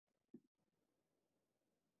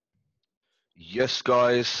Yes,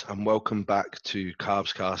 guys, and welcome back to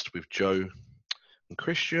Carbs Cast with Joe and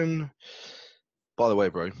Christian. By the way,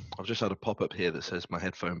 bro, I've just had a pop-up here that says my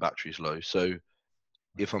headphone battery's low. So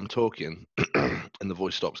if I'm talking and the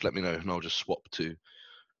voice stops, let me know, and I'll just swap to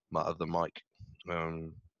my other mic.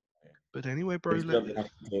 But anyway, bro, It's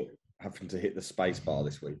having to hit the space bar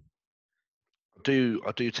this week. I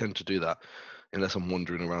do tend to do that unless I'm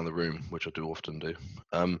wandering around the room, which I do often do.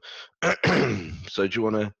 So do you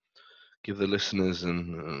want to give the listeners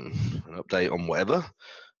an update on whatever, and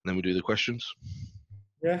then we do the questions?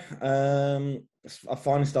 Yeah. I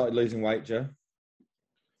finally started losing weight, Joe.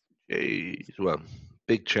 Jeez, well,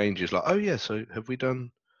 big changes. Like, oh yeah, so have we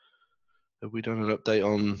done an update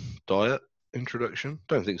on diet introduction?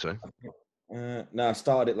 Don't think so. No, I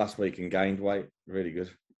started it last week and gained weight. Really good.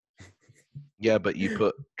 Yeah, but you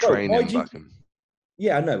put Bro, training back in.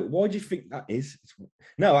 Yeah, I know. Why do you think that is?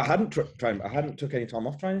 No, I hadn't trained. I hadn't took any time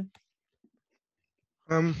off training.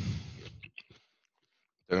 Don't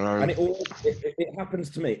know. And it happens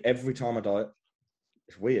to me every time I diet.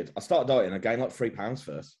 It's weird. I start dieting, I gain like 3 pounds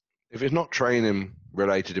first. If it's not training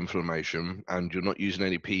related inflammation and you're not using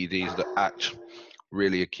any PEDs that act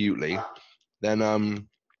really acutely, then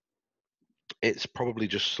it's probably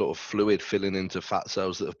just sort of fluid filling into fat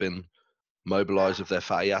cells that have been mobilized with their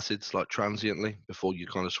fatty acids like transiently before you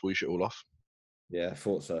kind of swoosh it all off. Yeah, I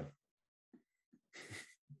thought so.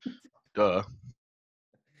 Duh.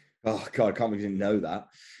 Oh God, I can't believe you didn't know that.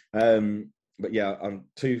 But yeah, I'm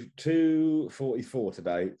 244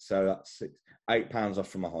 today, so that's 8 pounds off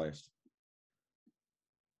from my highest.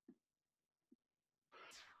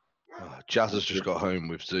 Jazz has just got home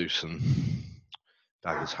with Zeus and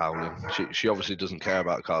Dagger's howling. She obviously doesn't care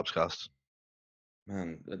about Carbs Cast.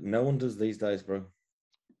 Man, no one does these days, bro.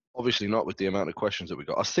 Obviously not with the amount of questions that we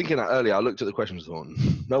got. I was thinking that earlier. I looked at the questions and thought,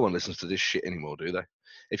 no one listens to this shit anymore, do they?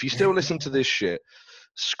 If you still listen to this shit,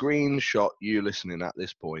 screenshot you listening at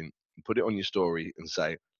this point, put it on your story and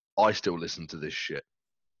say, I still listen to this shit.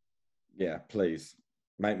 Yeah, please.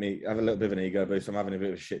 Make me have a little bit of an ego boost. I'm having a bit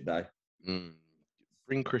of a shit day.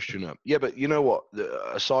 Bring Christian up. Yeah, but you know what?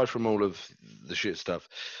 Aside from all of the shit stuff,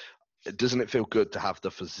 doesn't it feel good to have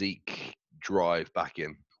the physique drive back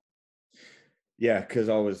in? Yeah, because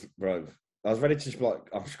I was ready to just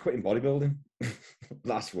I was quitting bodybuilding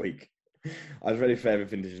last week. I was ready for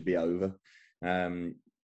everything to just be over. And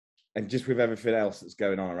just with everything else that's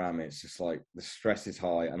going on around me, it's just like the stress is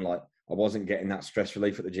high, and like I wasn't getting that stress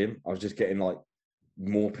relief at the gym. I was just getting like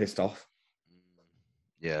more pissed off.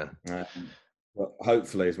 Yeah. But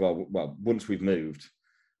hopefully as well, once we've moved,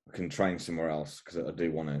 I can train somewhere else because I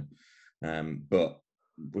do want to. But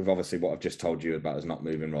with obviously what I've just told you about us not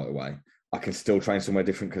moving right away, I can still train somewhere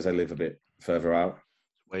different because I live a bit further out.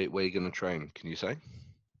 Where are you going to train? Can you say?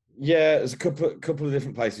 Yeah, there's a couple of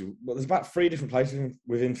different places. Well, there's about 3 different places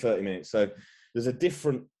within 30 minutes. So there's a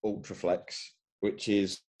different Ultraflex, which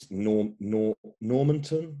is Normanton.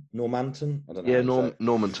 I don't know. Yeah,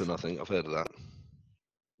 Normanton. I think I've heard of that.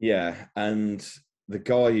 Yeah, and the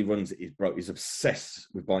guy who runs it is He's obsessed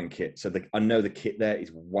with buying kit. So I know the kit there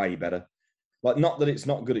is way better. Like, not that it's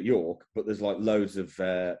not good at York, but there's like loads of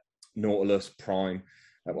Nautilus Prime,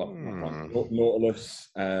 Nautilus,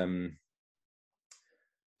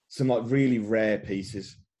 some like really rare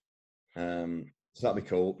pieces. So that'd be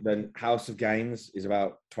cool. Then House of Gains is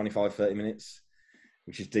about 25-30 minutes,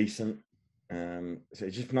 which is decent. So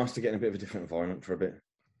it's just nice to get in a bit of a different environment for a bit.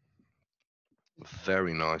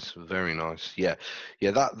 Very nice, very nice. Yeah,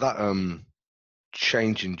 that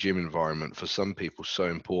change in gym environment for some people so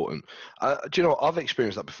important. Do you know what? I've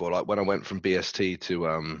experienced that before? Like when I went from BST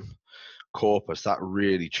to Corpus, that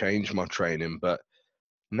really changed my training. But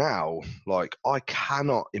now, like, I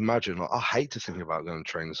cannot imagine. Like, I hate to think about going to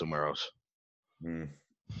train somewhere else. Mate,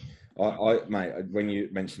 when you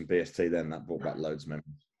mentioned BST, then that brought back loads of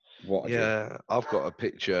memories. Yeah, I've got a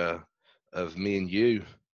picture of me and you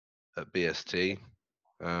at BST,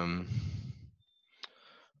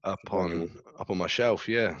 up on my shelf.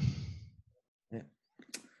 Yeah.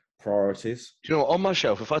 Priorities. Do you know what? On my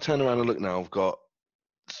shelf, if I turn around and look now, I've got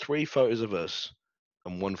 3 photos of us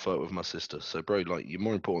and 1 photo of my sister. So, bro, like, you're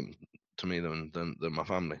more important to me than my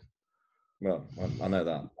family. Well, I know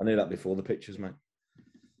that. I knew that before the pictures, mate.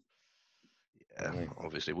 Yeah,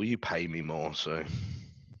 obviously. Well, you pay me more, so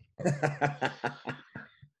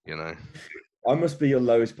you know. I must be your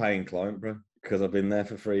lowest paying client, bro, because I've been there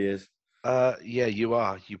for 3 years. Yeah, you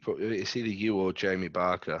are. It's either you or Jamie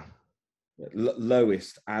Barker.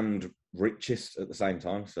 Lowest and richest at the same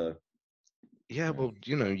time. So. Yeah, well,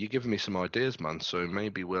 you know, you're giving me some ideas, man. So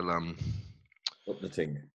maybe we'll up the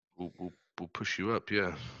thing. We'll push you up,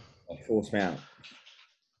 yeah. Force me out.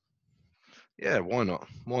 Yeah, why not?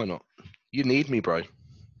 Why not? You need me, bro.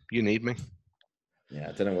 You need me. Yeah,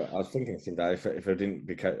 I don't know what I was thinking today. If I didn't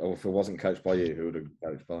be or if I wasn't coached by you, who would have been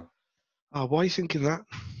coached by? Oh, why are you thinking that?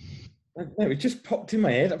 No, it just popped in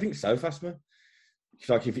my head. I think so, Fastman. It's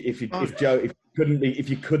like No. if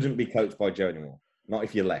you couldn't be coached by Joe anymore, not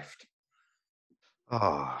if you left.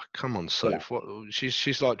 Ah, come on, Yeah. Soph. What?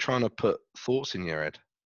 She's like trying to put thoughts in your head.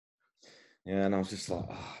 Yeah, and I was just like,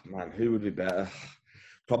 oh man, who would be better?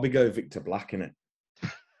 Probably go Victor Black in it.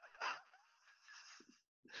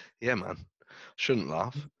 Yeah, man. Shouldn't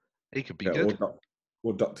laugh. He could be Yeah, good.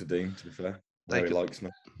 or Dr. Dean, to be fair. They Where he could likes me.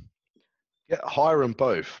 hire them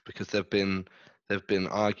both because they've been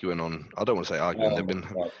arguing on. I don't want to say arguing. They've been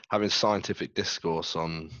Right. having scientific discourse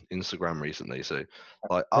on Instagram recently. So,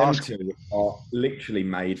 like, Them ask. two are literally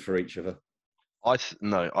made for each other.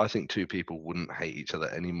 No, I think two people wouldn't hate each other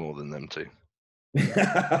any more than them two.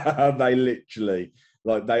 They literally,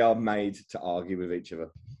 like, they are made to argue with each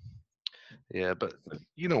other. Yeah, but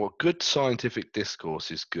you know what? Good scientific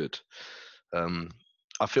discourse is good.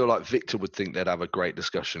 I feel like Victor would think they'd have a great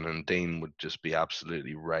discussion, and Dean would just be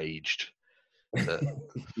absolutely raged at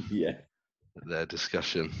Yeah. their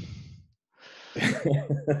discussion.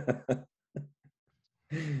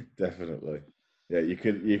 Definitely. Yeah, you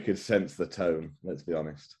could sense the tone, let's be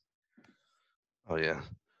honest. Oh yeah,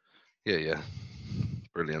 yeah,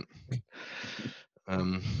 brilliant.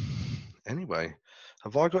 Anyway,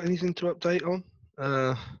 have I got anything to update on?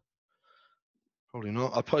 Probably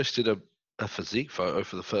not. I posted a physique photo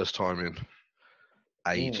for the first time in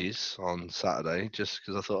ages on Saturday, just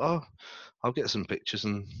because I thought, oh, I'll get some pictures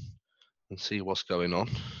and see what's going on.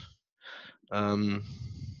 Are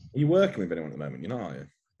you working with anyone at the moment? You're not, are you?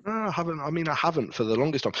 I haven't. I mean, I haven't for the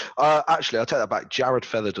longest time. Actually, I'll take that back. Jared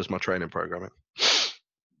Feather does my training programming.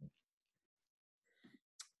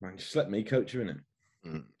 Man, just let me coach you in it.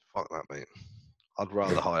 Fuck that, mate. I'd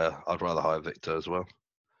rather hire Victor as well.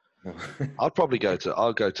 I'll go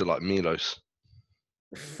to like Milos.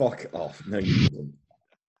 Fuck off. No, you wouldn't.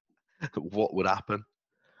 What would happen?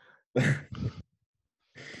 That'd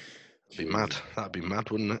be mad. That'd be mad,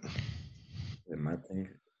 wouldn't it? A mad thing.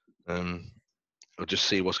 Or just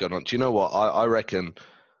see what's going on. Do you know what? I reckon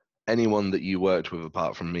anyone that you worked with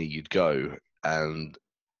apart from me, you'd go and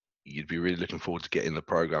you'd be really looking forward to getting the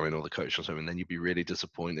programming or the coach or something, and then you'd be really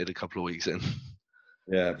disappointed a couple of weeks in.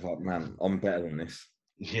 Yeah, like, man, I'm better than this.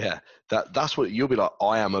 Yeah, that's what you'll be like.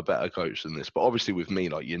 I am a better coach than this, but obviously with me,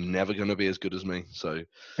 like, you're never going to be as good as me. So,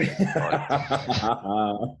 so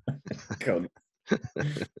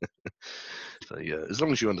yeah, as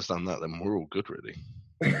long as you understand that, then we're all good, really.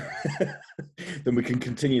 Then we can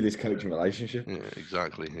continue this coaching relationship. Yeah,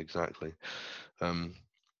 exactly.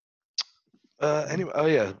 Anyway, oh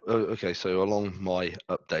yeah, okay. So along my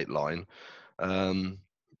update line, Oh,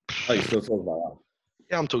 you still talking about that?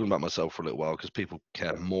 yeah, I'm talking about myself for a little while because people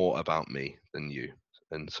care more about me than you,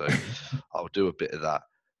 and so I'll do a bit of that.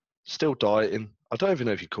 Still dieting. I don't even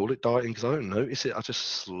know if you call it dieting because I don't notice it. I just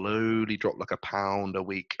slowly drop like a pound a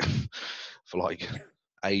week for like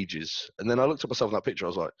ages, and then I looked at myself in that picture. I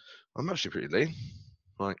was like, I'm actually pretty lean.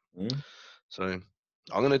 Like, so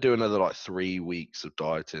I'm gonna do another like 3 weeks of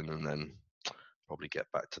dieting, and then probably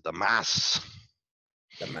get back to the mass.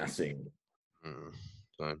 The massing.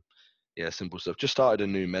 So yeah, simple stuff. Just started a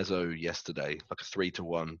new meso yesterday, like a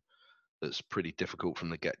 3-to-1. That's pretty difficult from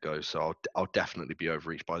the get-go. So I'll definitely be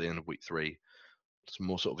over each by the end of week 3. Some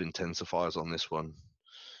more sort of intensifiers on this one.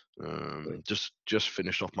 Just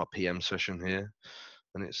finished off my PM session here,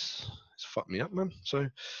 and it's fucked me up, man. So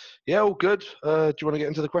yeah, all good. Do you want to get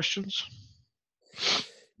into the questions?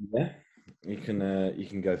 Yeah, you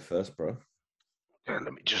can go first, bro. Yeah,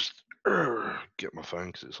 let me just get my phone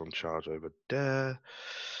because it's on charge over there.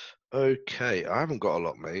 Okay, I haven't got a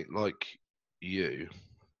lot, mate. Like you,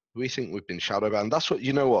 we think we've been shadow banned. That's what,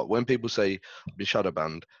 you know what? When people say I've been shadow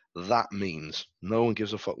banned, that means no one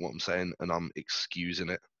gives a fuck what I'm saying, and I'm excusing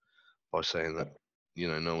it by saying that,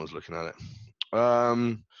 no one's looking at it.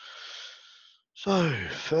 So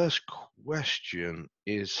first question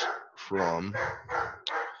is from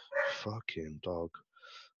fucking dog.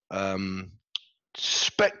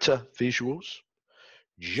 Spectre Visuals,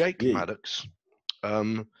 Jake Maddox.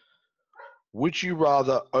 Would you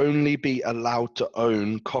rather only be allowed to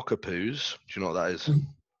own cockapoos? Do you know what that is?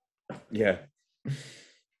 Yeah.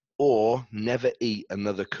 Or never eat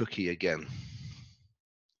another cookie again?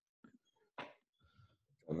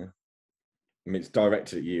 I mean, it's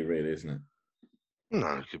directed at you, really, isn't it?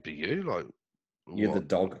 No, it could be you. Like, you're the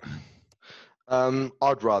dog.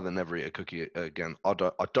 I'd rather never eat a cookie again. I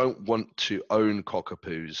don't want to own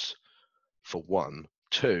cockapoos, for one.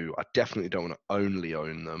 Two, I definitely don't want to only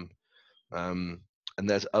own them. And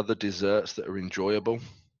there's other desserts that are enjoyable.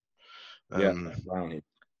 Yeah, brownie.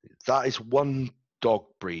 That is one dog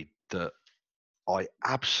breed that I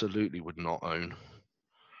absolutely would not own.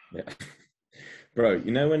 Yeah. Bro,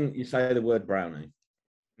 you know when you say the word brownie,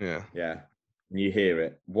 Yeah. yeah, and you hear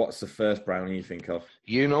it, what's the first brownie you think of?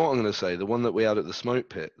 You know what I'm going to say? The one that we had at the smoke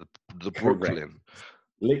pit, the Correct. Brooklyn.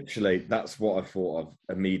 Literally, that's what I thought of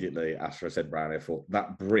immediately after I said brownie. I thought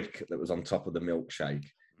that brick that was on top of the milkshake.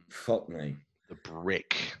 Fuck me. The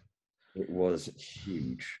brick. It was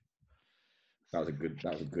huge. That was a good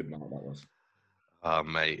night, that was. Oh,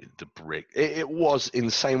 mate, the brick. It was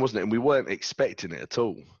insane, wasn't it? And we weren't expecting it at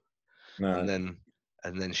all. No.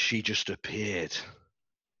 And then she just appeared.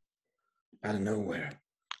 Out of nowhere.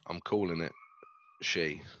 I'm calling it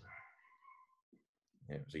she.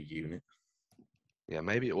 Yeah, it was a unit. Yeah,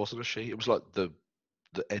 maybe it wasn't a she. It was like the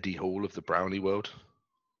Eddie Hall of the brownie world.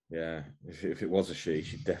 Yeah, if it was a she,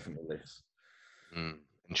 she'd definitely lives. And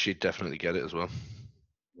she'd definitely get it as well.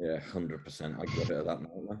 Yeah, 100%. I give it at that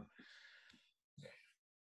moment.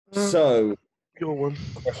 So, your one.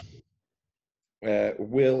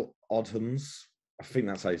 Will Odhams, I think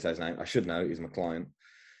that's how you say his name. I should know. He's my client.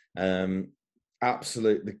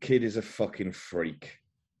 Absolute. The kid is a fucking freak.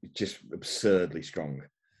 Just absurdly strong.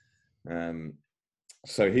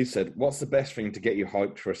 So he said, "What's the best thing to get you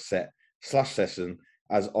hyped for a set/session?"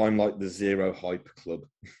 As I'm like the zero hype club.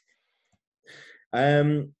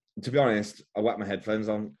 To be honest, I whack my headphones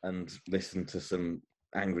on and listen to some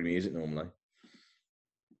angry music normally,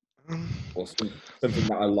 or something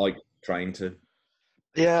that I like trying to.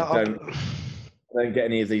 Yeah, I don't get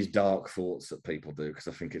any of these dark thoughts that people do because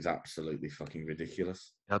I think it's absolutely fucking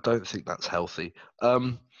ridiculous. I don't think that's healthy.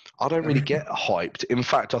 I don't really get hyped. In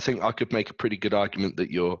fact, I think I could make a pretty good argument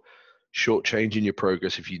that you're shortchanging your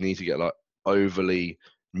progress if you need to get like overly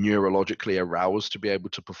neurologically aroused to be able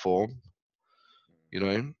to perform. You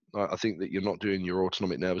know, I think that you're not doing your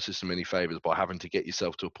autonomic nervous system any favors by having to get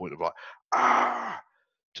yourself to a point of like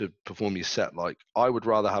to perform your set. Like I would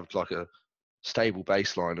rather have like a stable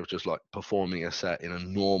baseline of just like performing a set in a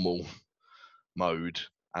normal mode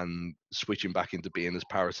and switching back into being as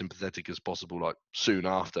parasympathetic as possible like soon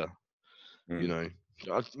after. You know,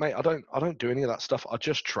 mate, I don't do any of that stuff. I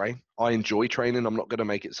just train. I enjoy training. I'm not going to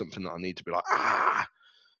make it something that I need to be like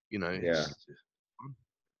you know. Yeah,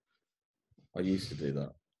 I used to do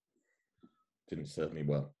that. Didn't serve me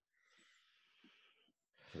well.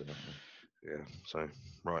 Yeah. So,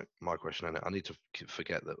 right, my question on it. I need to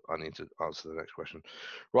forget that I need to answer the next question.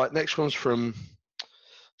 Right, next one's from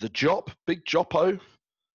the Jop, Big Joppo,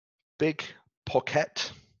 Big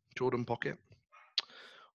Pocket, Jordan Pocket.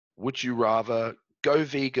 Would you rather go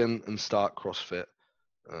vegan and start CrossFit?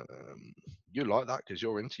 You like that because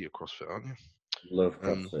you're into your CrossFit, aren't you? Love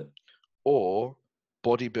CrossFit. Or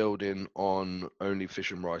bodybuilding on only fish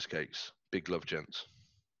and rice cakes? Big love, gents.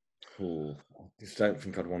 I just don't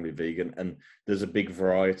think I'd want to be vegan. And there's a big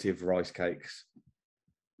variety of rice cakes.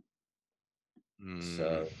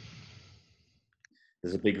 So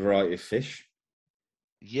there's a big variety of fish.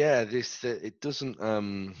 Yeah, it doesn't.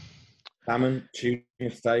 Salmon, tuna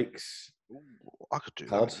steaks. I could do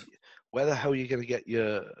cod. that. Where the hell are you going to get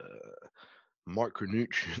your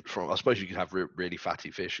micronutrients from? I suppose you could have really fatty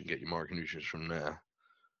fish and get your micronutrients from there.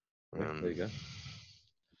 There you go.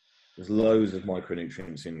 There's loads of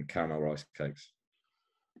micronutrients in caramel rice cakes.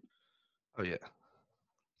 Oh yeah,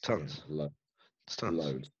 tons. Yeah, tons.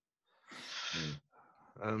 Loads.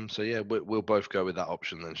 So yeah, we'll both go with that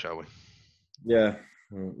option then, shall we? Yeah,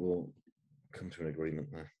 we'll come to an agreement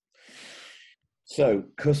there. So,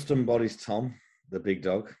 Custom Bodies Tom, the big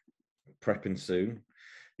dog, prepping soon.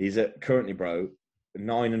 He's at currently, bro,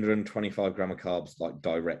 925 gram of carbs, like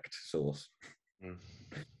direct source.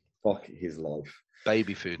 Fuck his life.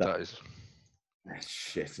 Baby food, that is. That's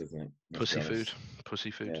shit, isn't it? Pussy food.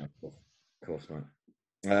 Pussy food. Yeah, of course,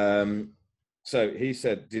 mate. So he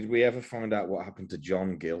said, did we ever find out what happened to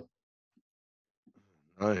John Gill?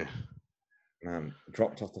 No.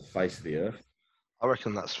 Dropped off the face of the earth. I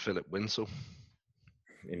reckon that's Philip Winsell.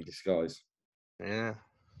 In disguise. Yeah.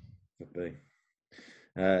 Could be.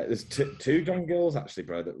 There's two John Gills, actually,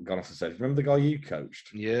 bro, that gone off the stage. Remember the guy you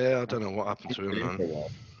coached? Yeah, I don't know what happened to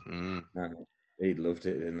him, man. He loved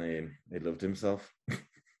it, didn't he? He loved himself. Do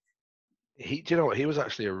you know what? He was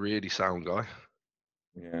actually a really sound guy.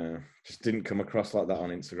 Yeah, just didn't come across like that on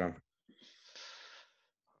Instagram.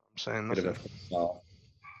 I'm saying nothing.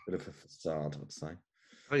 Bit of a facade, I'd say.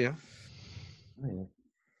 Oh yeah.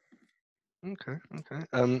 Okay.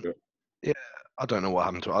 Yeah, I don't know what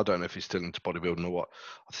happened to it. I don't know if he's still into bodybuilding or what.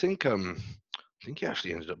 I think he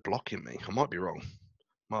actually ended up blocking me. I might be wrong.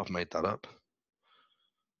 Might have made that up.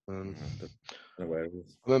 don't know where it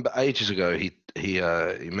is. I remember ages ago he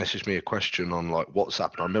messaged me a question on like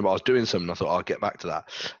WhatsApp, and I remember I was doing something. I thought I'll get back to that,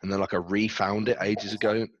 and then like I refound it ages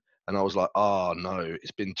ago, and I was like, oh no,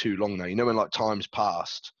 it's been too long now. You know when like time's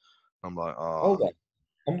passed. I'm like, oh Hold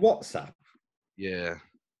on WhatsApp. yeah.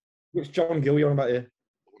 Which John Gill you on about here?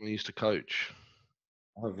 When I used to coach.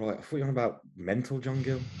 Oh right, I thought you were on about mental John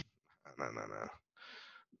Gill.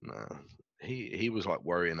 No. He was like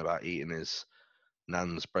worrying about eating his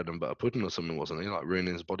nan's bread and butter pudding or something, wasn't he? Like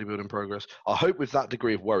ruining his bodybuilding progress. I hope with that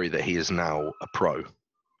degree of worry that he is now a pro.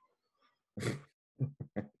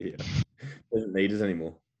 Yeah, doesn't need us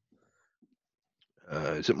anymore.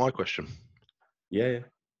 Is it my question? Yeah.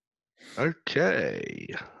 Okay.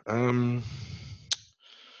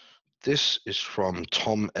 This is from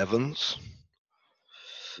Tom Evans.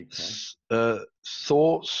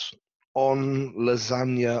 Thoughts on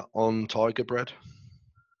lasagna on tiger bread?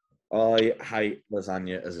 I hate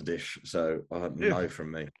lasagna as a dish, so no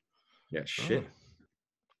from me. Yeah, shit.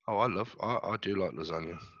 Oh, I do like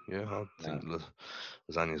lasagna. Yeah, I think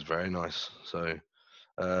lasagna is very nice. So,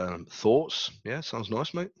 thoughts? Yeah, sounds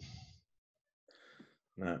nice, mate.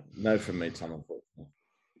 No from me, Tom, unfortunately.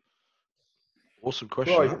 Awesome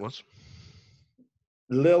question that was.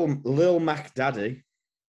 Lil Mac Daddy.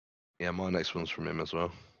 Yeah, my next one's from him as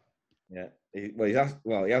well. Yeah, he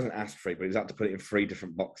hasn't asked for it, but he's had to put it in 3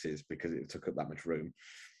 different boxes because it took up that much room.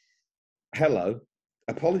 Hello,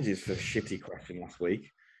 apologies for a shitty question last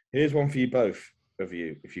week. Here's one for you both of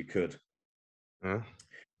you, if you could. Yeah.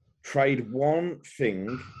 Trade one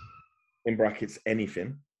thing, in brackets,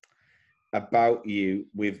 anything, about you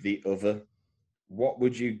with the other. What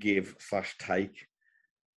would you give / take?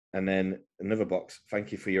 And then another box.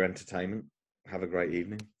 Thank you for your entertainment. Have a great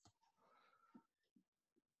evening.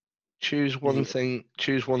 Choose one thing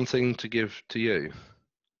to give to you.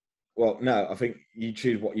 Well, no, I think you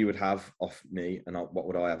choose what you would have off me and what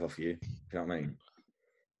would I have off you. Do you know what I mean?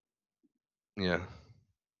 Yeah.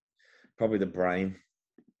 Probably the brain.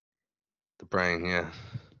 The brain, yeah.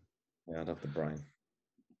 Yeah, I'd have the brain.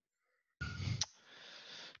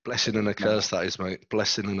 Blessing and a curse that is, mate.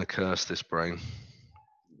 Blessing and a curse, this brain.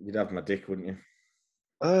 You'd have my dick, wouldn't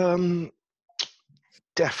you?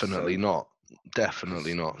 Definitely not.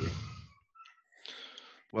 Definitely not.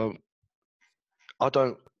 Well, I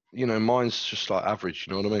don't, mine's just like average,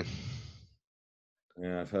 you know what I mean?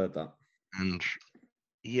 Yeah, I've heard that. And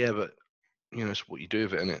yeah, but it's what you do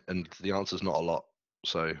with it, innit? And the answer's not a lot,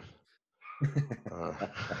 so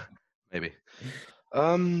maybe.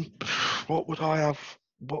 What would I have?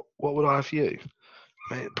 What would I have for you?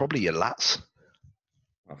 Mate, probably your lats.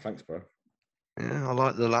 Oh, thanks, bro. Yeah, I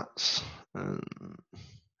like the lats.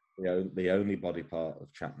 The only body part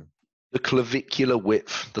of Chapman. The clavicular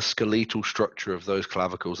width, the skeletal structure of those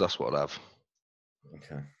clavicles, that's what I'd have.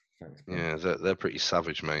 Okay, thanks, bro. Yeah, they're pretty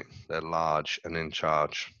savage, mate. They're large and in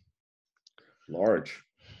charge. Large.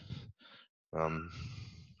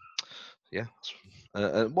 Yeah.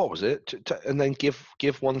 What was it? And then give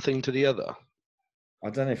one thing to the other. I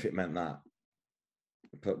don't know if it meant that,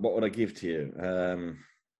 but what would I give to you?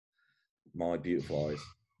 My beautiful eyes.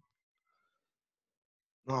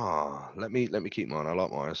 Let me keep mine. I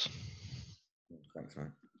like my eyes. Thanks,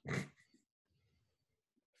 mate.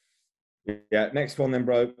 Yeah, next one then,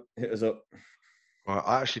 bro. Hit us up. Right,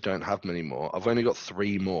 I actually don't have many more. I've only got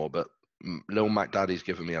 3 more, but Lil Mac Daddy's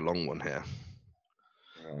given me a long one here.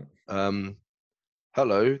 Right.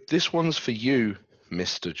 Hello, this one's for you,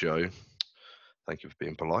 Mr. Joe. Thank you for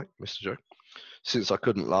being polite, Mr. Joe. Since I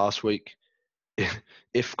couldn't last week,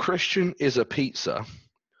 if Christian is a pizza,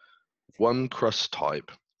 1 crust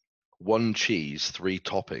type, 1 cheese, 3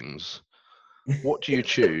 toppings, what do you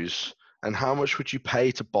choose, and how much would you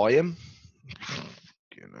pay to buy him?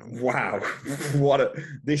 Wow,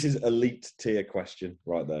 this is elite tier question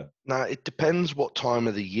right there. Now it depends what time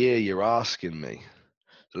of the year you're asking me.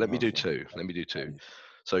 So let me do two.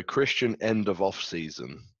 So Christian end of off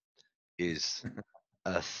season is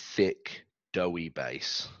a thick, doughy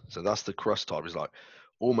base. So that's the crust type. It's like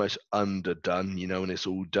almost underdone, and it's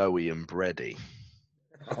all doughy and bready.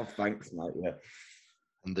 Oh, thanks, mate. Yeah.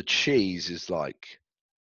 And the cheese is like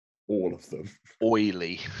all of them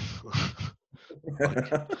oily,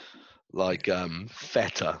 like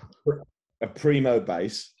feta. A primo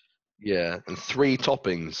base. Yeah, and 3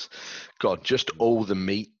 toppings. God, just all the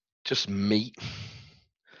meat, just meat.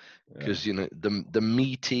 Because the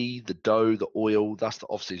meaty, the dough, the oil, that's the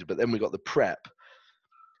off season. But then we got the prep,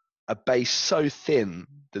 a base so thin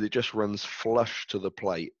that it just runs flush to the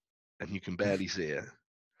plate, and you can barely see it.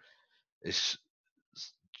 It's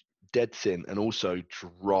dead thin and also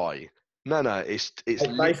dry. No, no, it's Like,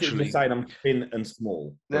 basically, literally just saying I'm thin and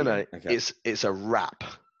small. no, Brilliant. no. Okay. It's a wrap.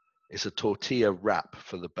 It's a tortilla wrap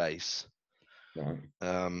for the base. Right.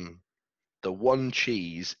 The one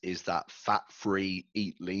cheese is that fat-free,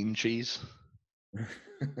 eat lean cheese.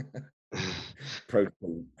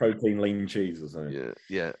 protein lean cheese or something. Yeah,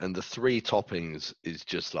 yeah. And the three toppings is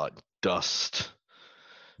just like dust,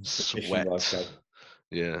 Mission life sweat, goal.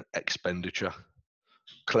 yeah, expenditure,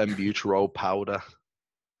 clenbuterol powder,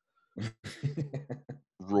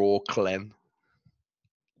 raw clen.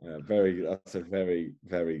 Yeah, that's a very,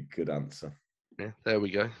 very good answer. Yeah, there we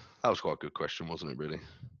go. That was quite a good question, wasn't it? Really.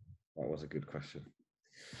 That was a good question.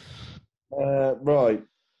 Right.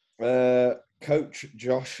 Coach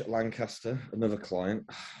Josh Lancaster, another client.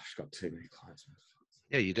 I've got too many clients.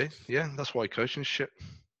 Yeah, you do. Yeah, that's why coaching shit.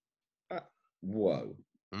 Whoa.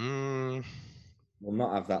 Mm, We'll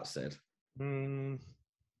not have that said. mm.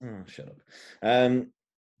 Oh, shut up.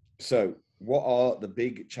 So, what are the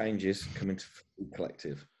big changes coming to Food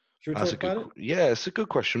Collective? Should we That's talk a good. about it? Yeah, it's a good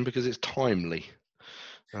question because it's timely.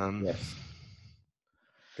 Yes.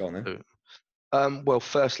 Go on then. So, well,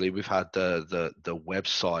 firstly, we've had the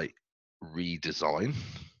website redesign,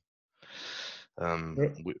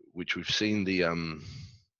 which we've seen the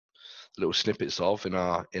little snippets of in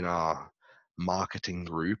our marketing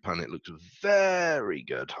group, and it looks very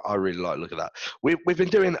good. I really like look at that. We've been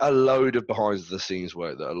doing a load of behind the scenes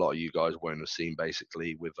work that a lot of you guys won't have seen,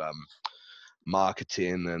 basically with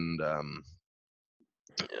marketing and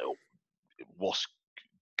what's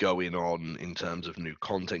going on in terms of new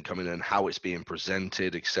content coming in, how it's being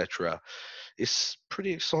presented, etc. It's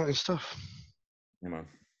pretty exciting stuff. Yeah, man.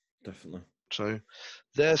 Definitely. So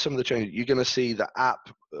there's some of the changes. You're going to see the app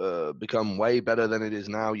become way better than it is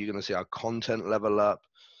now. You're going to see our content level up,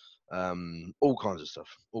 all kinds of stuff,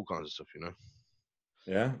 you know.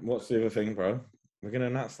 Yeah. What's the other thing, bro? We're going to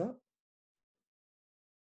announce that?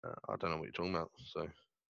 I don't know what you're talking about. So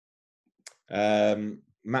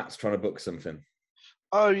Matt's trying to book something.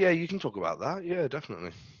 oh yeah, you can talk about that. Yeah,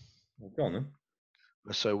 definitely. Well, go on then.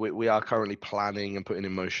 So we are currently planning and putting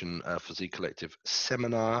in motion a Physique Collective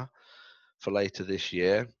seminar for later this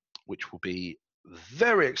year, which will be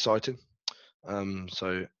very exciting.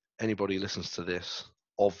 So anybody who listens to this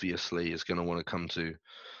obviously is going to want to come to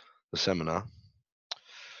the seminar.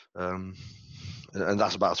 And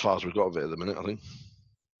that's about as far as we've got of it at the minute, I think.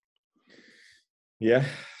 Yeah,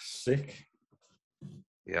 sick.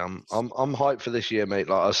 Yeah, I'm hyped for this year, mate.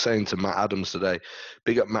 Like I was saying to Matt Adams today,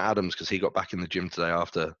 big up Matt Adams because he got back in the gym today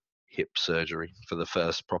after hip surgery for the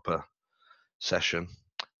first proper session.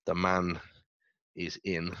 The man is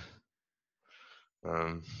in,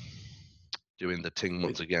 doing the ting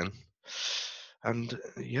once again, and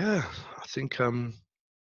yeah, I think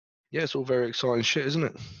yeah, it's all very exciting shit, isn't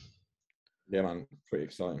it? Yeah, man, pretty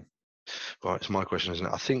exciting. Right, it's my question, isn't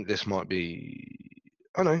it? I think this might be.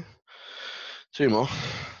 Oh no, two more.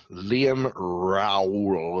 Liam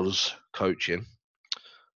Rowles coaching.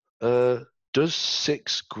 Does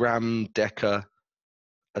 6 gram Deca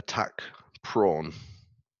attack prawn?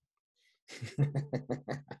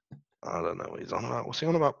 I don't know what he's on about. What's he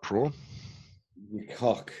on about? Prawn? You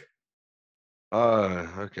cock. Oh,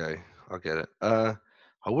 okay. I get it. I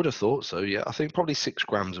would have thought so, yeah. I think probably 6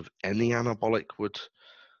 grams of any anabolic would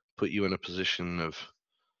put you in a position of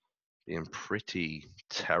being pretty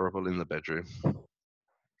terrible in the bedroom.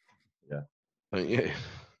 Yeah. Don't you?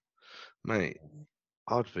 Mate,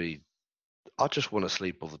 I'd just want to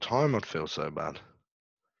sleep all the time. I'd feel so bad.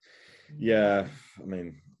 Yeah, I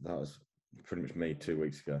mean, that was pretty much me 2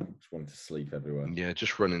 weeks ago. Just wanted to sleep everywhere. Yeah,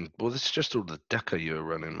 just running. Well, this is just all the Deca you were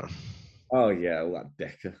running, man. Oh, yeah, all that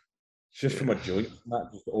Deca. It's just for my Yeah. joints,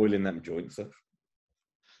 Matt, just oiling them joints up.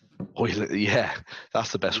 Oil, yeah,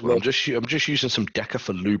 that's the best one. I'm just using some Deca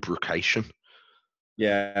for lubrication.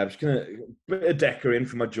 Yeah, I'm just gonna bit of Deca in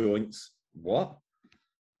for my joints. What?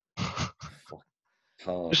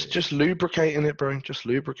 just lubricating it, bro. Just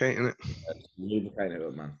lubricating it. Yeah, just lubricating it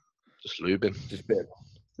up, man. Just lubing. Just a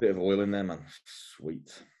bit of oil in there, man.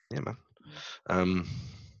 Sweet. Yeah, man.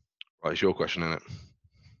 Right, it's your question, isn't it?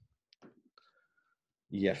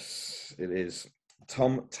 Yes, it is.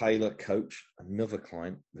 Tom Taylor, coach, another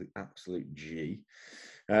client, the absolute G.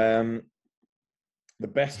 The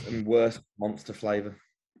best and worst monster flavor.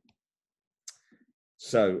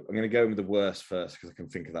 So I'm going to go with the worst first because I can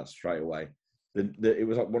think of that straight away. It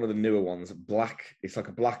was like one of the newer ones. Black. It's like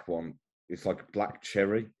a black one. It's like a black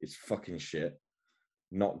cherry. It's fucking shit.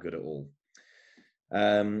 Not good at all.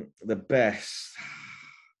 The best.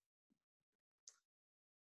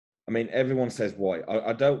 I mean, everyone says white.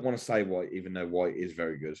 I don't want to say white, even though white is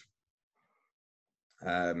very good.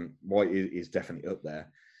 White is definitely up there.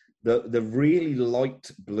 The really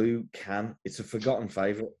light blue can. It's a forgotten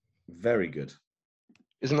favourite. Very good.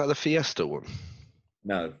 Isn't that the Fiesta one?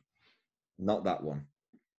 No, not that one.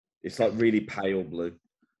 It's like really pale blue.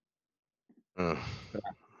 Uh,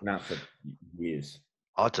 Been out for years.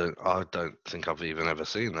 I don't think I've even ever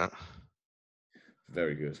seen that.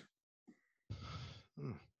 Very good.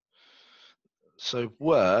 So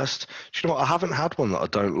worst, do you know what? I haven't had one that I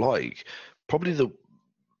don't like. Probably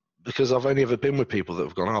because I've only ever been with people that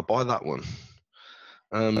have gone, "I'll buy that one."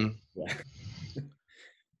 Yeah.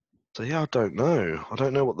 So yeah, I don't know. I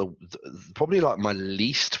don't know what probably like my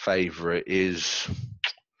least favorite is.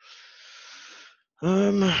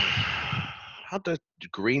 Had the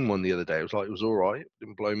green one the other day. It was all right.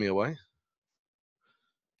 Didn't blow me away.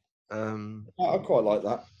 I quite like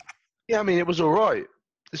that. Yeah, I mean it was all right.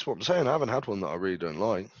 This is what I'm saying. I haven't had one that I really don't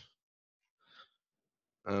like.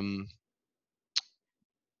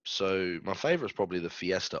 So my favourite is probably the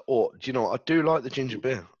Fiesta. Or do you know what? I do like the ginger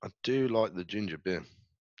beer. I do like the ginger beer.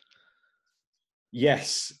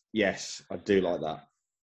 Yes, I do like that.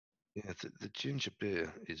 Yeah, the ginger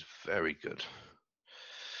beer is very good.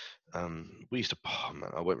 We used to. Oh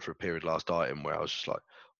man, I went for a period last item where I was just like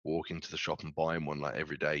walking to the shop and buying one like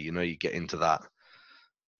every day. You know, you get into that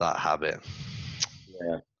habit.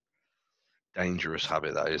 Yeah. Dangerous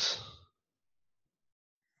habit that is.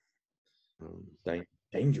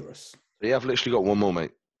 Dangerous. Yeah, I've literally got one more,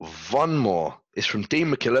 mate. One more. It's from Dean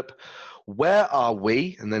McKillop. Where are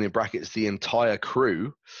we? And then in brackets, the entire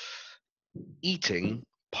crew eating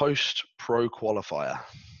post pro qualifier.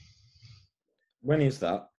 When is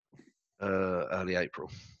that? Early April.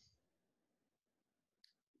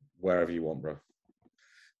 Wherever you want, bro.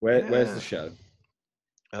 Where's the show?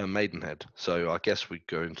 Maidenhead. So I guess we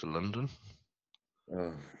go into London.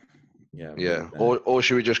 Yeah. Yeah. Or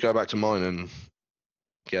should we just go back to mine and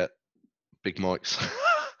get big mics?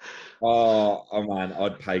 Oh man,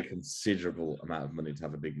 I'd pay considerable amount of money to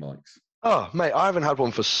have a big mics. Oh, mate, I haven't had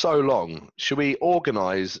one for so long. Should we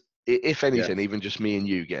organise, if anything, even just me and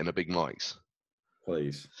you getting a big mics?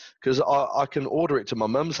 Please. Because I can order it to my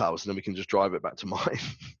mum's house and then we can just drive it back to mine.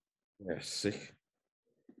 Yeah, sick.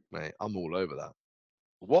 Mate, I'm all over that.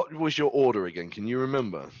 What was your order again? Can you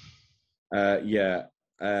remember? Curried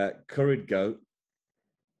goat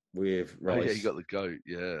with rice. Oh, yeah, you got the goat.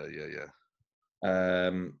 Yeah.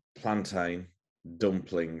 Plantain,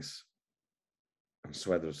 dumplings. I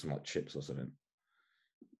swear there was some like chips or something.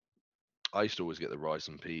 I used to always get the rice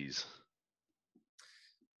and peas.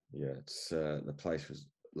 Yeah, it's the place was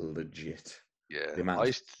legit. Yeah. The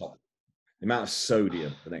amount of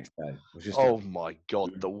sodium the next day was just. Oh my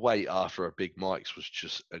god, the wait after a Big Mike's was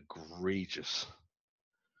just egregious.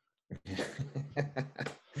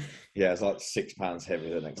 Yeah, it's like £6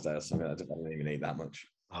 heavier the next day or something. I didn't even eat that much.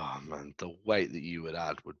 Oh man, the weight that you would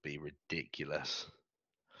add would be ridiculous.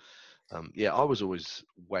 Yeah, I was always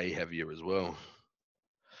way heavier as well.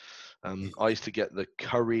 I used to get the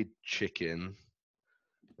curried chicken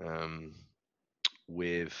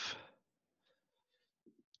with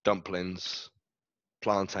dumplings,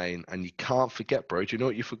 plantain, and you can't forget, bro. Do you know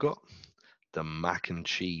what you forgot? The mac and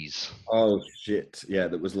cheese. Oh shit! Yeah,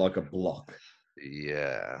 that was like a block.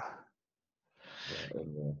 Yeah.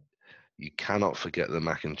 Yeah. You cannot forget the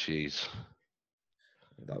mac and cheese.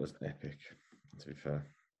 That was epic, to be fair.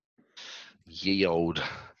 Ye old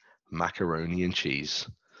macaroni and cheese.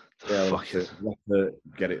 Yeah, we'll have to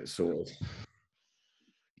get it sorted.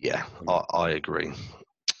 Yeah, I agree.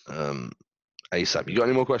 ASAP. You got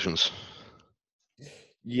any more questions?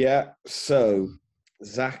 Yeah, so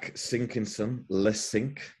Zach Sinkinson, Les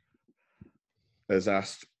Sink, has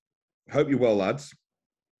asked, hope you're well, lads.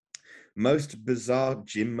 Most bizarre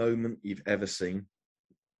gym moment you've ever seen?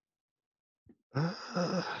 Man,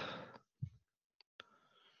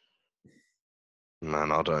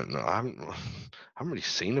 I don't know. I haven't really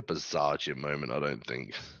seen a bizarre gym moment, I don't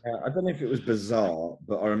think. I don't know if it was bizarre,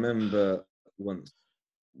 but I remember once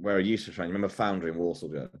where I used to train. Remember Foundry in Warsaw,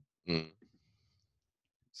 Joe? Mm.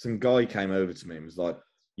 Some guy came over to me and was like,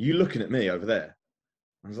 you looking at me over there?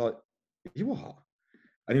 I was like, you are?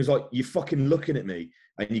 And he was like, you fucking looking at me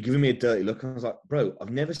and you're giving me a dirty look. And I was like, bro,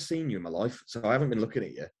 I've never seen you in my life. So I haven't been looking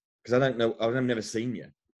at you because I don't know. I've never seen you.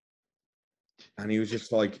 And he was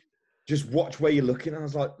just like, just watch where you're looking. And I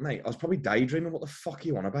was like, mate, I was probably daydreaming. What the fuck are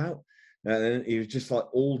you on about? And then he was just like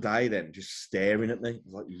all day then, just staring at me. I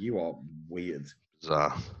was like, you are weird.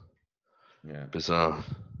 Bizarre. Yeah. Bizarre.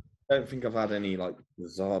 I don't think I've had any like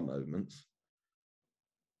bizarre moments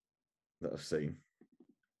that I've seen.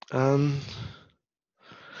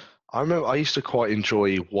 I remember I used to quite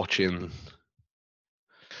enjoy watching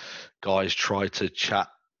guys try to chat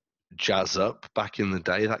Jazz Up back in the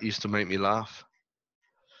day. That used to make me laugh.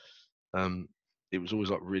 It was always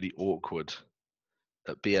like really awkward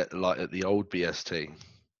at the old BST.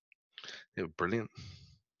 It was brilliant.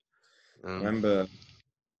 I remember,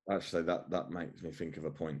 actually, that makes me think of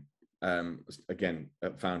a point. Again,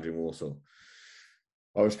 at Foundry in Warsaw,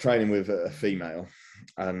 I was training with a female,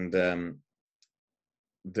 and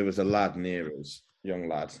there was a lad near us, young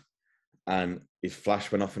lad, and his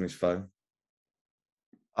flash went off on his phone.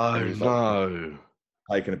 Oh no!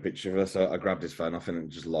 Taking a picture of her, so I grabbed his phone off and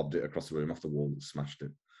just lobbed it across the room off the wall and smashed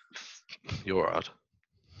it. You're right.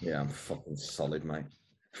 Yeah, I'm fucking solid, mate.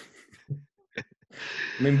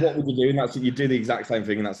 I mean, what would you do in that? You'd do the exact same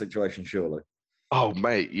thing in that situation, surely. Oh,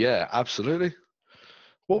 mate, yeah, absolutely.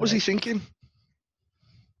 What was he thinking?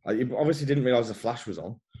 He obviously didn't realise the flash was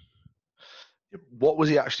on. What was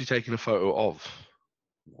he actually taking a photo of?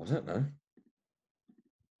 I don't know.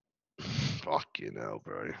 Fucking hell,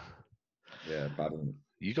 bro. Yeah, bad.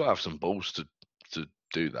 You gotta have some balls to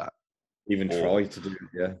do that. Even try to do it,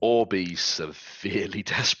 yeah. Or be severely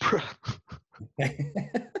desperate.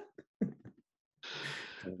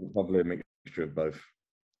 Probably a mixture of both.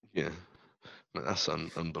 Yeah, that's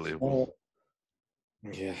unbelievable.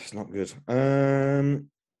 Yeah, it's not good. Liam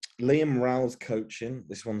Rowell's coaching.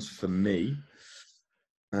 This one's for me.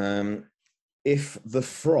 If the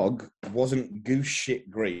frog wasn't goose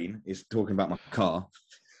shit green, he's talking about my car.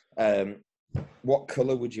 What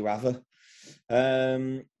colour would you have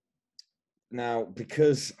her? Now,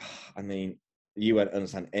 because I mean, you won't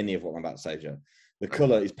understand any of what I'm about to say, Joe. The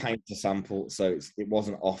colour is paint to sample, so it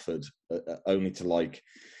wasn't offered only to like.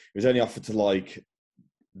 It was only offered to like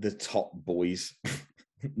the top boys,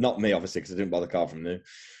 not me, obviously, because I didn't buy the car from new.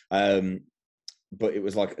 But it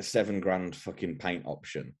was like a $7,000 fucking paint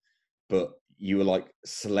option, but you were like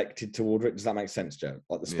selected to order it. Does that make sense, Joe?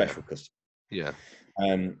 Like the special custom. Yeah.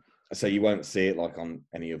 So you won't see it like on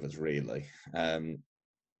any others really.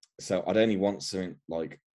 So I'd only want something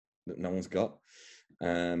like that no one's got.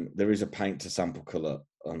 There is a paint to sample colour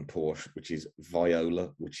on Porsche, which is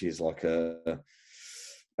Viola, which is like a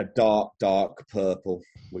dark purple,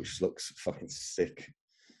 which looks fucking sick.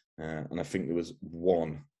 And I think there was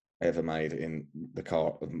one ever made in the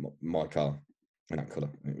car of my car in that colour.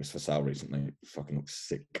 It was for sale recently. It fucking looks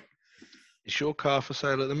sick. Is your car for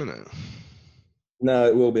sale at the minute? No,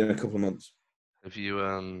 it will be in a couple of months. Have you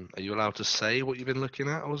are you allowed to say what you've been looking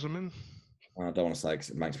at or something? I don't want to say because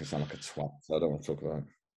it makes me sound like a twat, so I don't want to talk about it.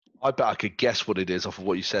 I bet I could guess what it is off of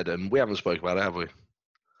what you said, and we haven't spoke about it, have we?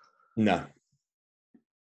 No.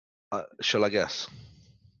 Shall I guess?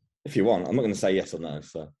 If you want, I'm not going to say yes or no.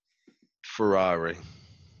 So Ferrari.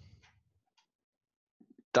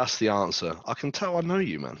 That's the answer. I can tell I know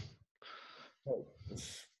you, man.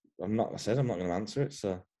 I'm not. I said I'm not going to answer it.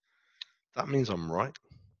 So that means I'm right.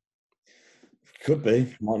 Could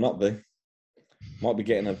be. Might not be. Might be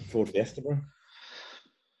getting a Ford Fiesta, bro.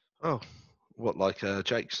 Oh, what, like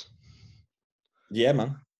Jake's? Yeah,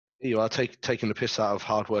 man. You are taking the piss out of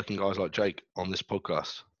hardworking guys like Jake on this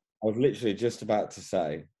podcast. I was literally just about to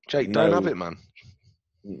say, Jake, don't have it, man.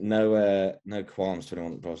 No qualms to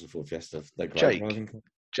anyone that drives a Ford Fiesta. They're great driving.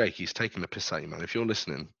 Jake, he's taking the piss out of you, man. If you're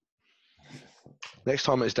listening, next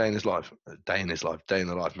time it's day in the life,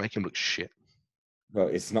 make him look shit. Well,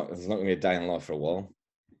 it's not going to be a day in the life for a while.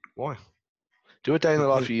 Why? Do a day in the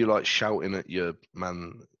life of you like shouting at your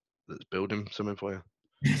man that's building something for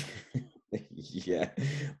you. Yeah.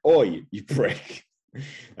 Oi, you prick.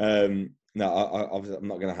 No, I'm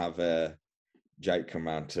not going to have Jake come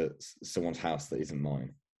round to someone's house that isn't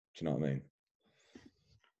mine. Do you know what I mean?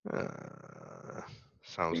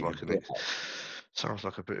 Sounds like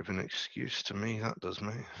a bit of an excuse to me. That does,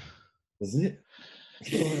 mate. Is it?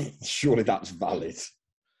 Surely that's valid.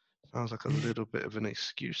 Sounds like a little bit of an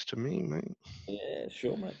excuse to me, mate. Yeah,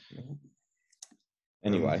 sure, mate.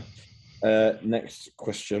 Anyway, next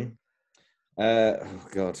question. Oh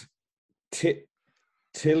God,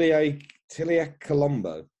 Tilia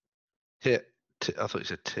Colombo. Tit. I thought you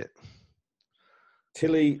said tit.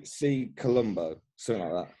 Tilly C. Colombo, something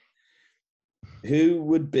like that. Who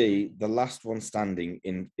would be the last one standing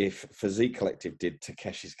if Physique Collective did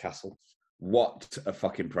Takeshi's Castle? What a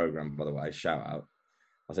fucking program, by the way. Shout out.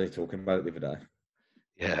 I was only talking about it the other day.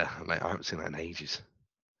 Yeah, mate, I haven't seen that in ages.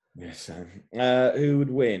 Yes. Who would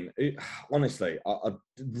win? Honestly, I'm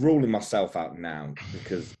ruling myself out now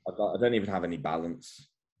because I don't even have any balance.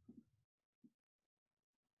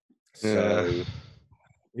 So, who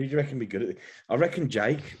do you reckon would be good at it? I reckon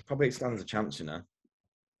Jake probably stands a chance, you know.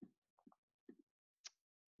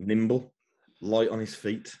 Nimble, light on his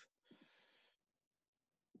feet.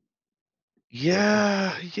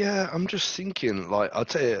 Yeah. I'm just thinking, like, I'll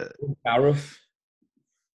tell you, Gareth,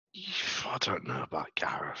 I don't know about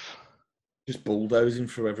Gareth. just bulldozing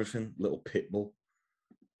through everything. Little pit bull.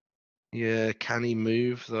 Yeah, can he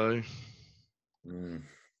move though? Mm,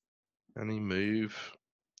 Can he move?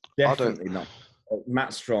 I don't. definitely not.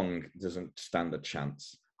 Matt Strong doesn't stand a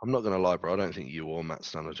chance. I'm not gonna lie, bro. I don't think you or Matt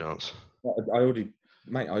stand a chance. I already,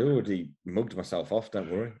 mate. I already mugged myself off.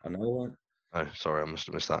 Don't worry. I know that. Oh, sorry, I must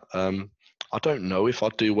have missed that. I don't know if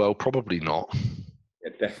I'd do well. Probably not.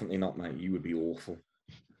 Yeah, definitely not, mate. You would be awful.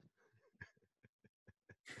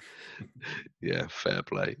 Yeah, fair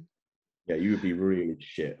play. Yeah, you would be really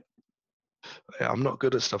shit. Yeah, I'm not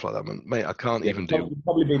good at stuff like that, man. Mate, I can't Yeah, even do. you'd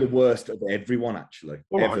probably be the worst of everyone, actually.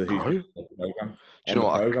 All Ever right, who's bro. been Do on the program. you On know the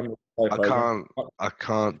what? program, I program. can't. I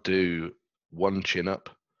can't do one chin up.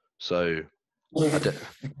 So I You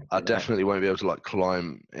know. definitely won't be able to like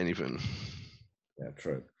climb anything. Yeah,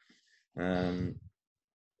 true. Um,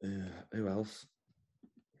 who else?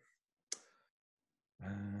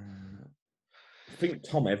 I think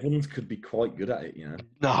Tom Evans could be quite good at it, you know.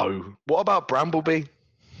 No. What about Brambleby?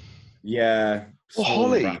 Yeah, Or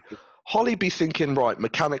small and Holly? rapid. Holly be thinking, right,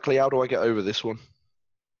 mechanically, how do I get over this one?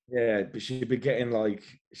 Yeah, but she'd be getting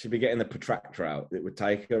the protractor out. It would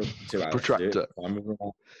take her 2 hours to do Protractor. it.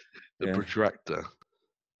 The Yeah. protractor.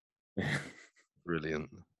 Brilliant.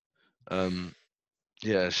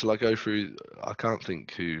 Yeah, shall I go through? I can't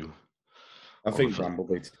think who. I On the think first,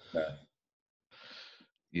 Brambleby. To be fair.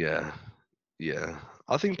 yeah.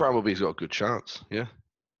 I think Brambleby's got a good chance. Yeah.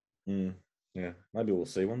 Yeah, maybe we'll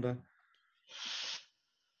see one day.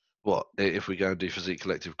 What if we go and do Physique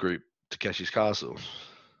Collective Group Takeshi's Castle?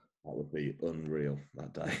 That would be unreal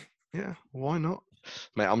that day. Yeah, why not,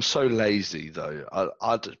 mate? I'm so lazy though.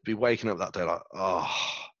 I'd be waking up that day like, oh,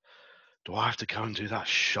 do I have to go and do that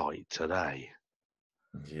shite today?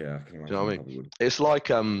 Yeah, I can Do you know imagine what you I mean? probably would. It's like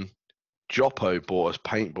Joppo bought us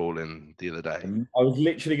paintballing the other day. And I was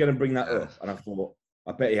literally going to bring that Yeah. up, and I thought,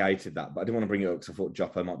 I bet he hated that, but I didn't want to bring it up because I thought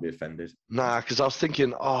Joppo might be offended. Nah, because I was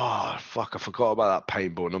thinking, oh fuck, I forgot about that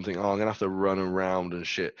paintball, and I'm thinking, oh, I'm gonna have to run around and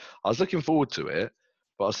shit. I was looking forward to it,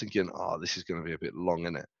 but I was thinking, oh, this is gonna be a bit long,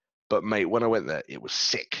 innit? But mate, when I went there, it was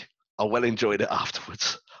sick. I well enjoyed it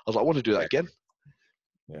afterwards. I was like, I want to do that again.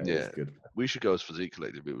 Yeah, it is Yeah, good. we should go as Physique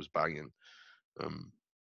Collective. It was banging.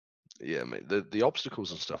 Yeah, mate. The obstacles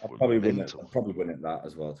and stuff I'll were probably win it. mental. I'll probably win at that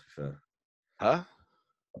as well. To be fair, Huh?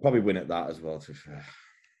 I'll probably win at that as well. To be fair.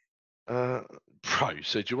 Bro,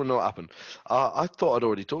 so do you want to know what happened? I thought I'd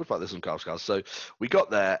already talked about this on Carl Scars. So we got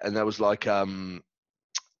there and there was like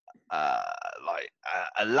uh,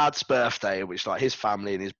 a lad's birthday, which like his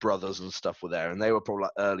family and his brothers and stuff were there, and they were probably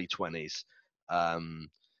like early 20s, and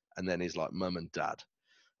then his like mum and dad,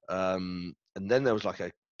 and then there was like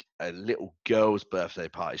a little girl's birthday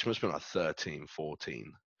party. She must have been like 13,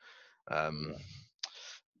 14, Yeah.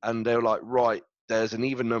 and they were like, right, there's an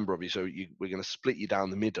even number of you, so we're going to split you down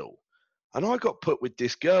the middle. And I got put with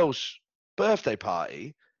this girl's birthday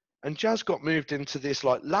party, and Jazz got moved into this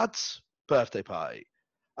like lad's birthday party,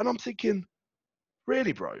 and I'm thinking,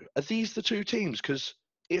 really, bro? Are these the two teams? Because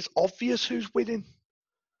it's obvious who's winning.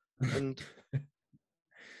 And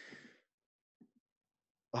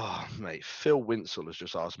oh, mate, Phil Winsell has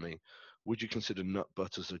just asked me, would you consider nut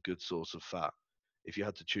butters a good source of fat? If you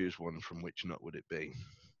had to choose one, from which nut would it be?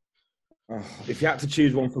 Oh, if you had to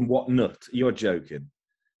choose one from what nut? You're joking.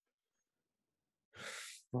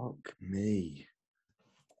 Fuck me.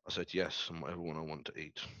 I said yes, and whatever one I want to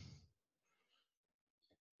eat.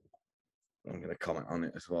 I'm going to comment on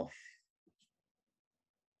it as well.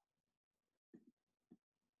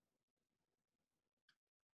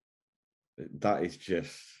 That is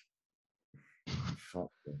just fuck.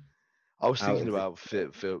 I was Out thinking of it. about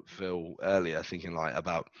Phil earlier, thinking like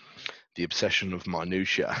about the obsession of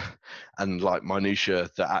minutia and like minutia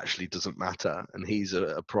that actually doesn't matter, and he's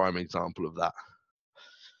a prime example of that.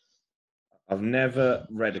 I've never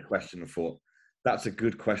read a question and thought that's a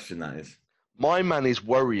good question. That is. My man is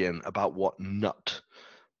worrying about what nut.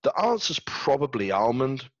 The answer's probably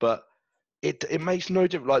almond, but it makes no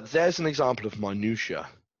difference. Like there's an example of minutia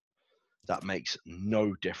that makes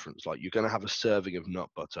no difference. Like you're going to have a serving of nut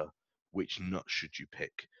butter. Which nut should you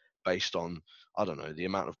pick based on, I don't know, the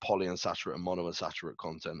amount of polyunsaturated and monounsaturated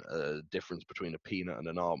content, difference between a peanut and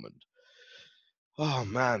an almond? Oh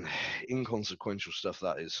man, inconsequential stuff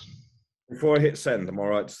that is. Before I hit send, I'm all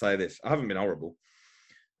right to say this. I haven't been horrible.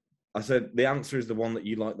 I said the answer is the one that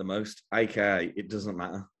you like the most, aka it doesn't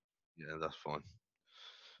matter. Yeah, that's fine.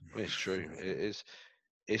 I mean, it's true. It is.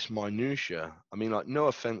 It's minutia. I mean, like, no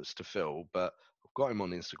offense to Phil, but I've got him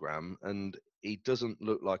on Instagram, and he doesn't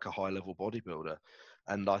look like a high-level bodybuilder.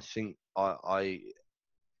 and I think I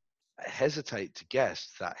hesitate to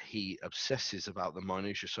guess that he obsesses about the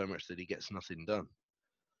minutiae so much that he gets nothing done.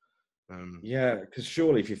 Yeah, because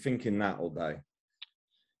surely if you're thinking that all day,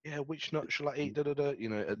 yeah, which nut shall I eat? Da, da, da, you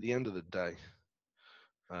know, at the end of the day.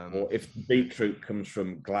 or if beetroot comes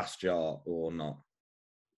from glass jar or not,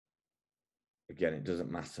 again, it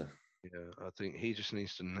doesn't matter. Yeah, I think he just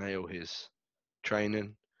needs to nail his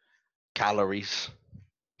training, calories,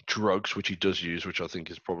 drugs, which he does use, which I think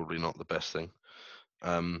is probably not the best thing.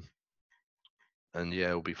 And yeah,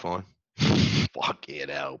 it'll be fine. Fucking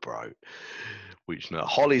hell, bro. Which nut?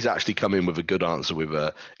 Holly's actually come in with a good answer with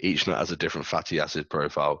each nut has a different fatty acid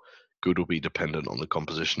profile. Good will be dependent on the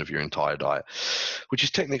composition of your entire diet, which is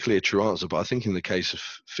technically a true answer. But I think in the case of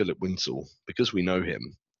Philip Winsell, because we know him,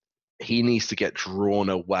 he needs to get drawn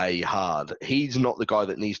away hard. He's not the guy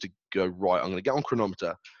that needs to go, right, I'm going to get on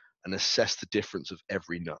chronometer and assess the difference of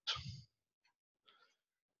every nut.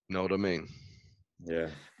 You know what I mean? Yeah.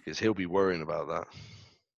 Because he'll be worrying about that.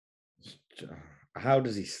 How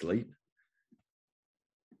does he sleep?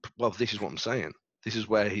 Well, this is what I'm saying. This is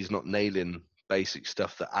where he's not nailing basic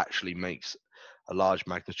stuff that actually makes a large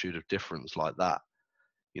magnitude of difference like that.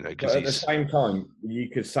 You know, because at the same time, you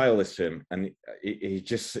could say all this to him, and he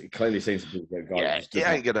just clearly seems to be a guy. Yeah, he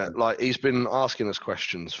ain't gonna like. He's been asking us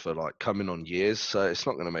questions for like coming on years, so it's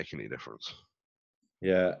not gonna make any difference.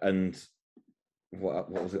 Yeah, and what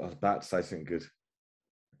was it? I was about to say something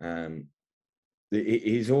good.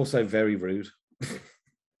 He's also very rude.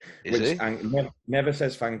 Is he? Never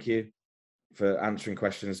says thank you for answering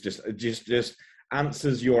questions. Just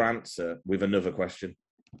answers your answer with another question.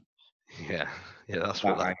 Yeah, that's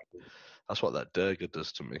what that Durga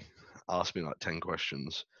does to me. Ask me like 10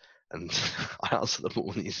 questions, and I answer them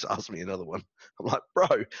all, and he's asked me another one. I'm like,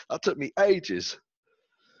 bro, that took me ages.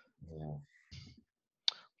 Yeah.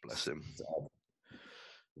 Bless him.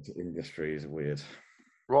 The industry is weird.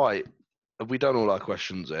 Right, have we done all our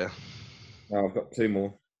questions there? No, I've got two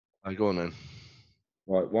more. Oh, go on then.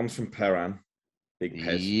 Right, one's from Peran. Big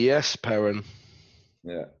Pez. Yes, Perrin.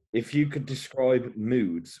 Yeah. If you could describe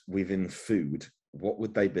moods within food, what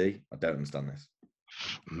would they be? I don't understand this.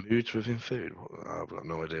 Moods within food? I've got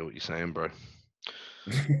no idea what you're saying, bro.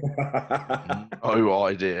 No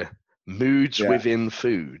idea. Moods within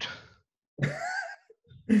food.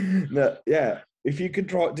 No, yeah. If you could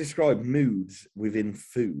describe moods within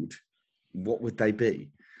food, what would they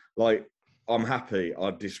be? Like, I'm happy.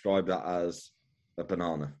 I'd describe that as a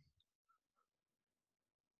banana.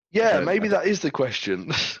 Yeah, maybe that is the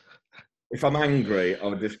question. If I'm angry, I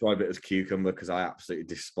would describe it as cucumber because I absolutely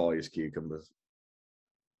despise cucumbers.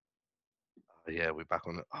 Yeah, we're back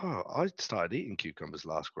on it. Oh, I started eating cucumbers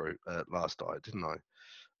last diet, didn't I?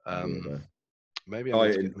 Maybe I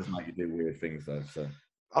it does make you do weird things though. So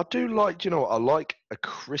I do like, I like a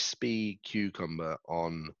crispy cucumber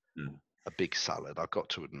on a big salad. I've got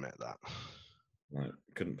to admit that. Right,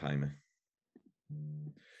 couldn't pay me.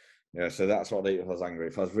 Yeah, so that's what I'd eat if I was angry.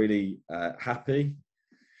 If I was really happy,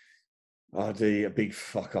 I'd eat a big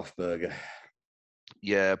fuck off burger.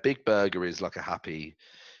 Yeah, a big burger is like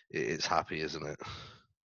it's happy, isn't it?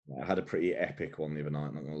 I had a pretty epic one the other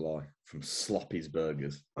night, not gonna lie, from Sloppy's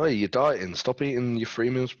Burgers. Oh, you're dieting. Stop eating your free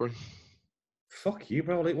meals, bro. Fuck you,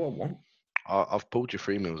 bro. I'll eat what I want. I've pulled your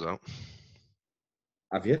free meals out.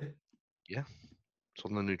 Have you? Yeah. It's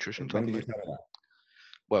on the nutrition tab. When did you tell me that?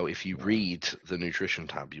 Well, if you read the nutrition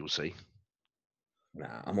tab, you'll see.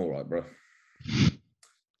 Nah, I'm all right, bro.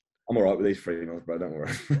 I'm all right with these free meals, bro. Don't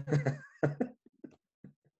worry.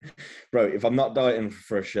 Bro, if I'm not dieting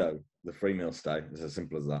for a show, the free meals stay. It's as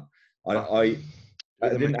simple as that. I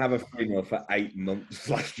didn't have a free meal for 8 months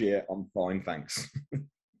last year. I'm fine, thanks.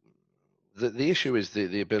 The issue is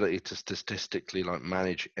the ability to statistically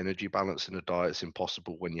manage energy balance in a diet. It's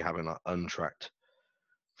impossible when you're having untracked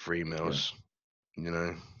free meals.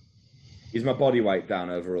 Yeah. Is my body weight down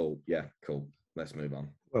overall? Yeah, cool. Let's move on.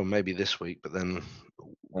 Well, maybe this week, but then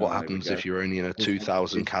what happens if you're only in a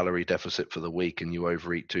 2,000 calorie deficit for the week and you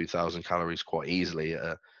overeat 2,000 calories quite easily at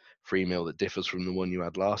a free meal that differs from the one you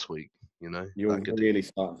had last week? You're really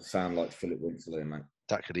starting to sound like Philip Winslow, mate.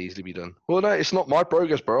 That could easily be done. Well, no, it's not my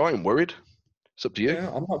progress, bro. I ain't worried. It's up to you.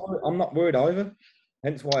 Yeah, I'm not worried either.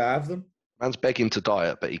 Hence why I have them. Man's begging to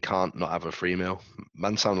diet, but he can't not have a free meal.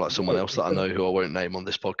 Man sound like someone else that I know who I won't name on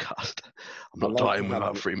this podcast. I'm not dieting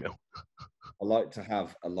without a free meal. I like to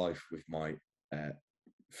have a life with my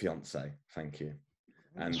fiance. Thank you.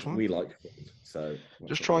 And we like food, so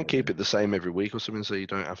just try and keep it the same every week or something, so you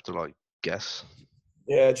don't have to guess.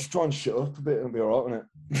 Yeah, just try and shut up a bit and be all right, won't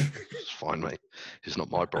it? It's fine, mate. It's not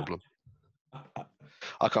my problem.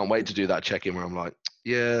 I can't wait to do that check-in where I'm like,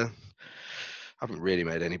 yeah, haven't really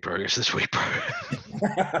made any progress this week, bro.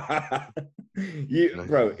 No.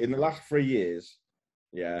 Bro, in the last 3 years,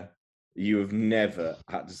 yeah, you have never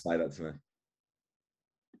had to say that to me.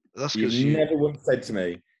 That's You've because never once said to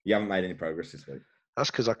me, you haven't made any progress this week.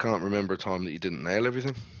 That's because I can't remember a time that you didn't nail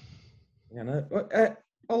everything. You know,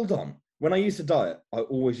 hold on. When I used to diet, I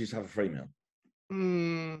always used to have a free meal.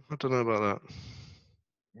 I don't know about that.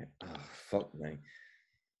 Yeah. Oh, fuck me.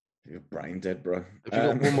 You're brain dead, bro. Have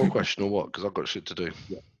you got one more question or what? Because I've got shit to do.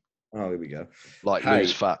 Yeah. Oh, here we go. Like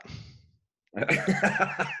lose fat.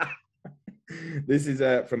 This is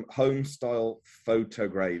from Homestyle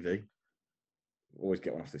Photogravy. Always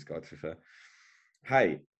get one off this guy, to be fair.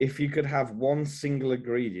 Hey, if you could have one single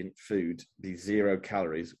ingredient food be 0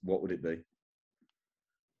 calories, what would it be?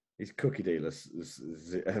 These cookie dealers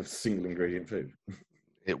have single ingredient food.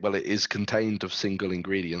 It is contained of single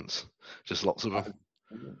ingredients, just lots of them.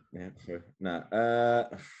 Yeah, true. No,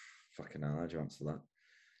 fucking hell, how'd you answer that?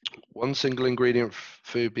 One single ingredient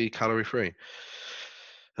food be calorie free.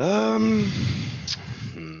 Maybe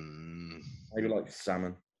like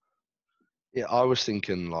salmon. Yeah, I was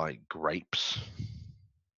thinking like grapes.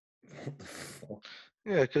 What the fuck?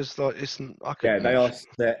 Yeah, because like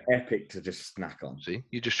they're epic to just snack on. See,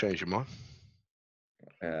 you just changed your mind.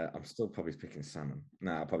 I'm still probably picking salmon.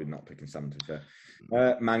 No, I'm probably not picking salmon, to be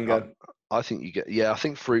fair. Mango. I think you get. Yeah, I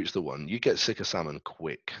think fruit's the one. You get sick of salmon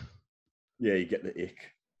quick. Yeah, you get the ick.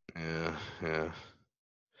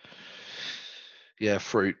 Yeah,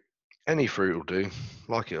 fruit. Any fruit will do.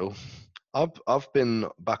 Like it all. I've been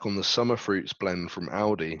back on the summer fruits blend from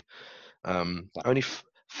Aldi. Only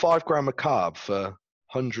 5 gram of carb for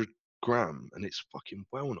 100 gram, and it's fucking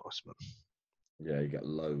well nice, man. Yeah, you get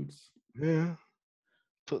loads. Yeah.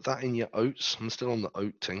 Put that in your oats. I'm still on the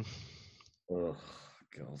oat thing. Oh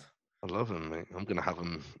God. I love them, mate. I'm gonna have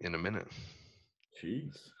them in a minute.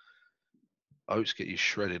 Jeez. Oats get you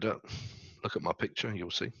shredded up. Look at my picture,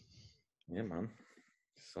 you'll see. Yeah, man.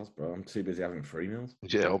 Sus, bro. I'm too busy having free meals.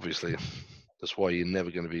 Yeah, obviously. That's why you're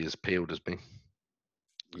never going to be as peeled as me.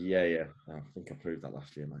 Yeah. I think I proved that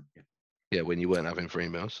last year, mate. Yeah, when you weren't having free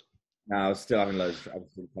meals. No, I was still having loads of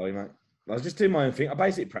everything, mate. I was just doing my own thing. I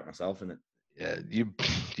basically prepped myself, innit? Yeah, you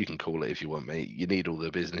can call it if you want, mate. You need all the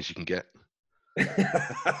business you can get.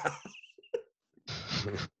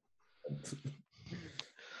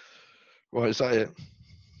 Right, is that it?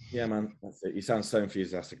 Yeah, man. That's it. You sound so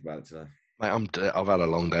enthusiastic about it today. Mate, I've had a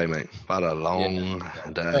long day, mate. I've had a long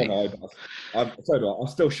day. I'll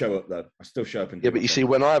still show up, though. I still show up. And yeah, but you see,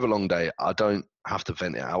 when I have a long day, I don't have to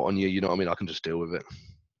vent it out on you. You know what I mean? I can just deal with it.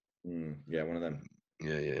 Yeah, one of them.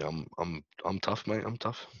 Yeah. I'm tough, mate. I'm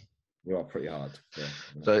tough. You are pretty hard. Yeah.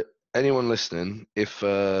 So anyone listening, if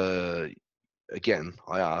again,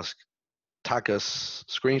 I ask, tag us,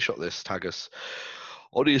 screenshot this, tag us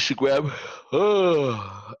on Instagram,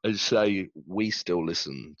 and say we still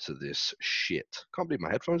listen to this shit. Can't believe my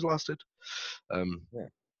headphones lasted. Yeah.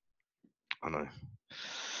 I know.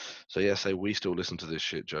 So yeah, say we still listen to this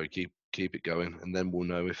shit, Joe. Keep it going, and then we'll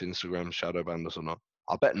know if Instagram shadow banned us or not.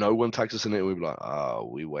 I bet no one tags us in it. We'll be like, oh,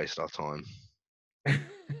 we waste our time.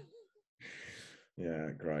 Yeah,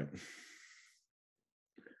 great.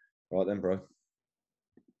 Right then, bro.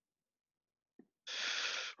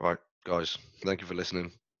 Right, guys, thank you for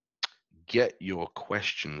listening. Get your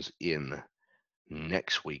questions in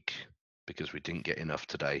next week because we didn't get enough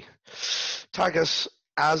today. Tag us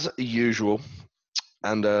as usual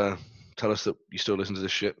and tell us that you still listen to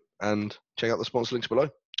this shit and check out the sponsor links below.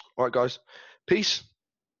 All right, guys. Peace.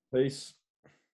 Peace.